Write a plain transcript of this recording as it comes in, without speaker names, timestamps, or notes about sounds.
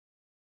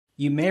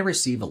You may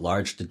receive a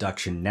large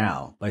deduction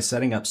now by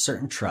setting up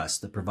certain trusts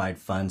that provide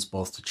funds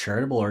both to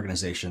charitable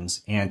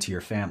organizations and to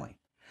your family.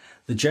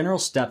 The general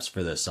steps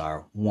for this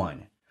are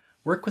 1.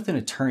 Work with an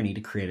attorney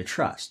to create a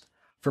trust.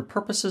 For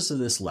purposes of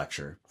this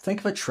lecture, think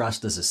of a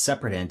trust as a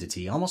separate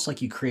entity, almost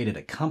like you created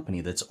a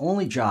company that's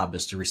only job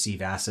is to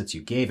receive assets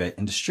you gave it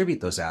and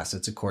distribute those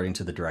assets according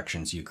to the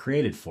directions you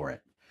created for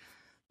it.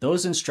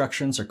 Those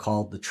instructions are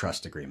called the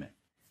trust agreement.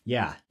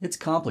 Yeah, it's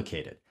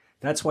complicated.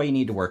 That's why you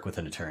need to work with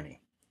an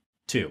attorney.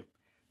 2.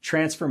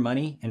 Transfer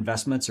money,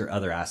 investments, or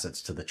other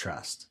assets to the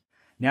trust.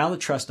 Now the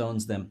trust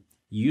owns them,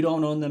 you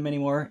don't own them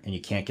anymore, and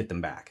you can't get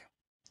them back.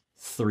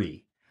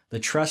 3. The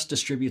trust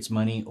distributes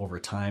money over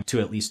time to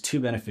at least 2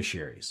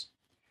 beneficiaries.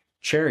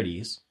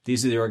 Charities,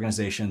 these are the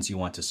organizations you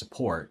want to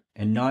support,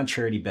 and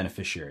non-charity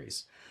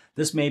beneficiaries.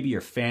 This may be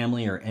your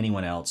family or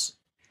anyone else.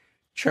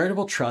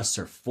 Charitable trusts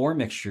are 4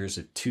 mixtures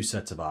of 2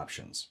 sets of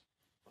options.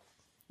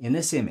 In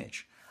this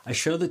image, I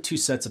show the 2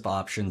 sets of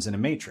options in a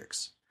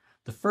matrix.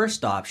 The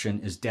first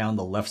option is down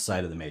the left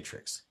side of the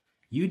matrix.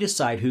 You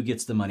decide who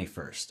gets the money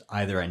first,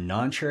 either a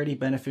non-charity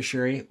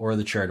beneficiary or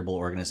the charitable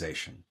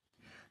organization.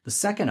 The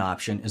second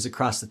option is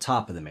across the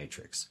top of the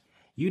matrix.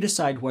 You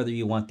decide whether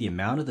you want the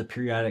amount of the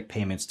periodic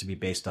payments to be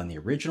based on the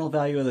original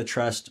value of the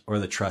trust or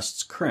the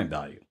trust's current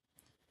value.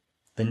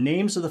 The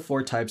names of the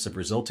 4 types of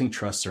resulting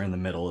trusts are in the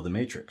middle of the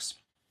matrix.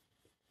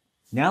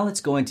 Now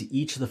let's go into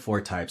each of the 4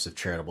 types of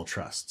charitable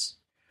trusts.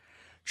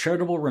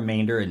 Charitable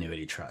Remainder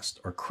Annuity Trust,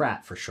 or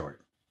CRAT for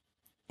short.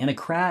 In a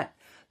CRAT,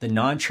 the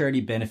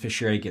non-charity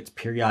beneficiary gets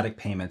periodic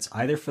payments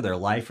either for their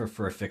life or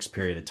for a fixed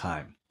period of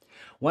time.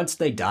 Once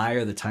they die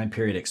or the time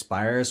period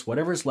expires,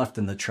 whatever is left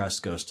in the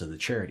trust goes to the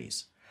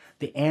charities.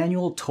 The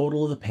annual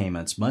total of the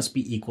payments must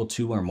be equal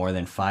to or more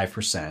than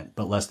 5%,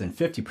 but less than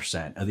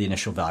 50% of the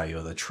initial value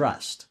of the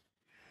trust.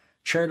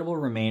 Charitable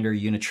Remainder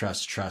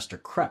Unitrust Trust, or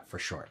CRET for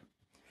short.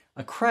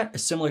 A CRET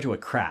is similar to a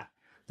CRAT.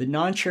 The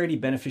non-charity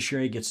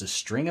beneficiary gets a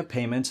string of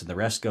payments and the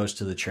rest goes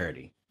to the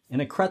charity. In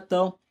a CRET,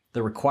 though,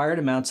 the required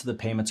amounts of the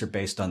payments are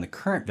based on the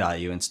current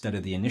value instead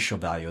of the initial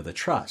value of the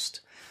trust.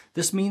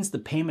 This means the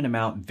payment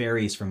amount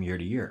varies from year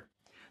to year.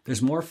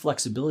 There's more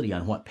flexibility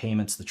on what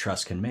payments the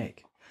trust can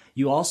make.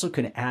 You also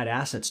can add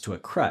assets to a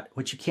CRET,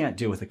 which you can't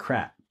do with a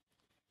CRAT.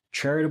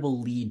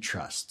 Charitable Lead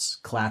Trusts,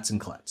 CLATs and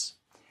CLETs.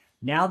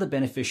 Now the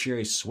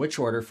beneficiaries switch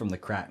order from the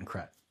CRAT and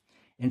CRET.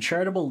 In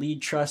charitable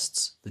lead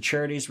trusts, the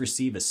charities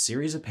receive a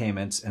series of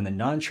payments and the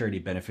non-charity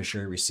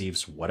beneficiary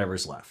receives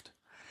whatever's left.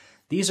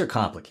 These are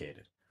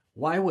complicated.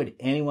 Why would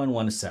anyone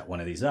want to set one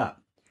of these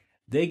up?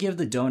 They give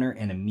the donor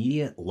an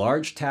immediate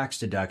large tax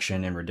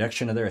deduction and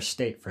reduction of their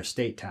estate for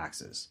estate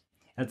taxes.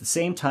 At the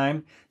same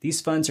time, these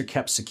funds are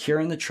kept secure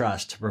in the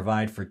trust to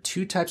provide for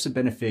 2 types of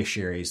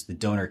beneficiaries the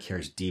donor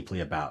cares deeply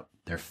about: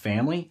 their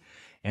family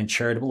and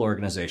charitable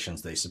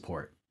organizations they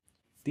support.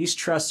 These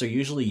trusts are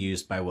usually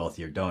used by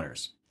wealthier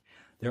donors.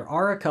 There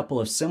are a couple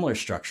of similar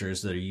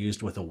structures that are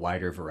used with a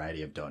wider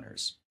variety of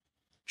donors.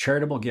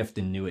 Charitable Gift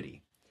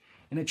Annuity.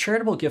 In a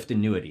charitable gift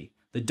annuity,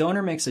 the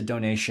donor makes a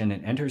donation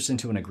and enters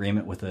into an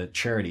agreement with a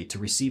charity to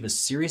receive a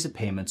series of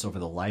payments over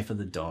the life of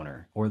the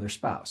donor or their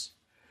spouse.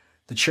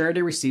 The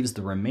charity receives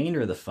the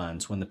remainder of the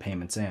funds when the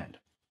payments end.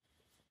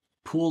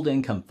 Pooled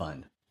Income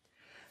Fund.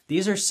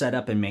 These are set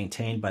up and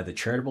maintained by the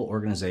charitable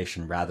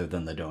organization rather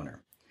than the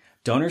donor.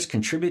 Donors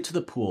contribute to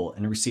the pool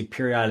and receive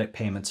periodic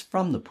payments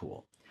from the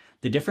pool.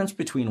 The difference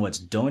between what's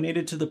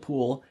donated to the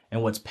pool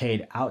and what's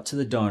paid out to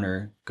the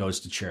donor goes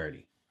to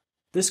charity.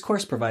 This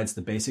course provides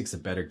the basics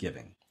of better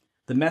giving.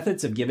 The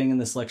methods of giving in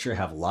this lecture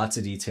have lots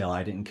of detail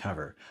I didn't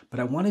cover,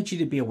 but I wanted you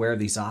to be aware of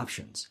these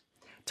options.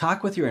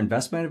 Talk with your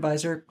investment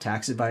advisor,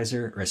 tax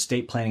advisor, or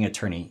estate planning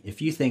attorney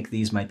if you think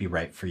these might be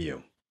right for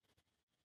you.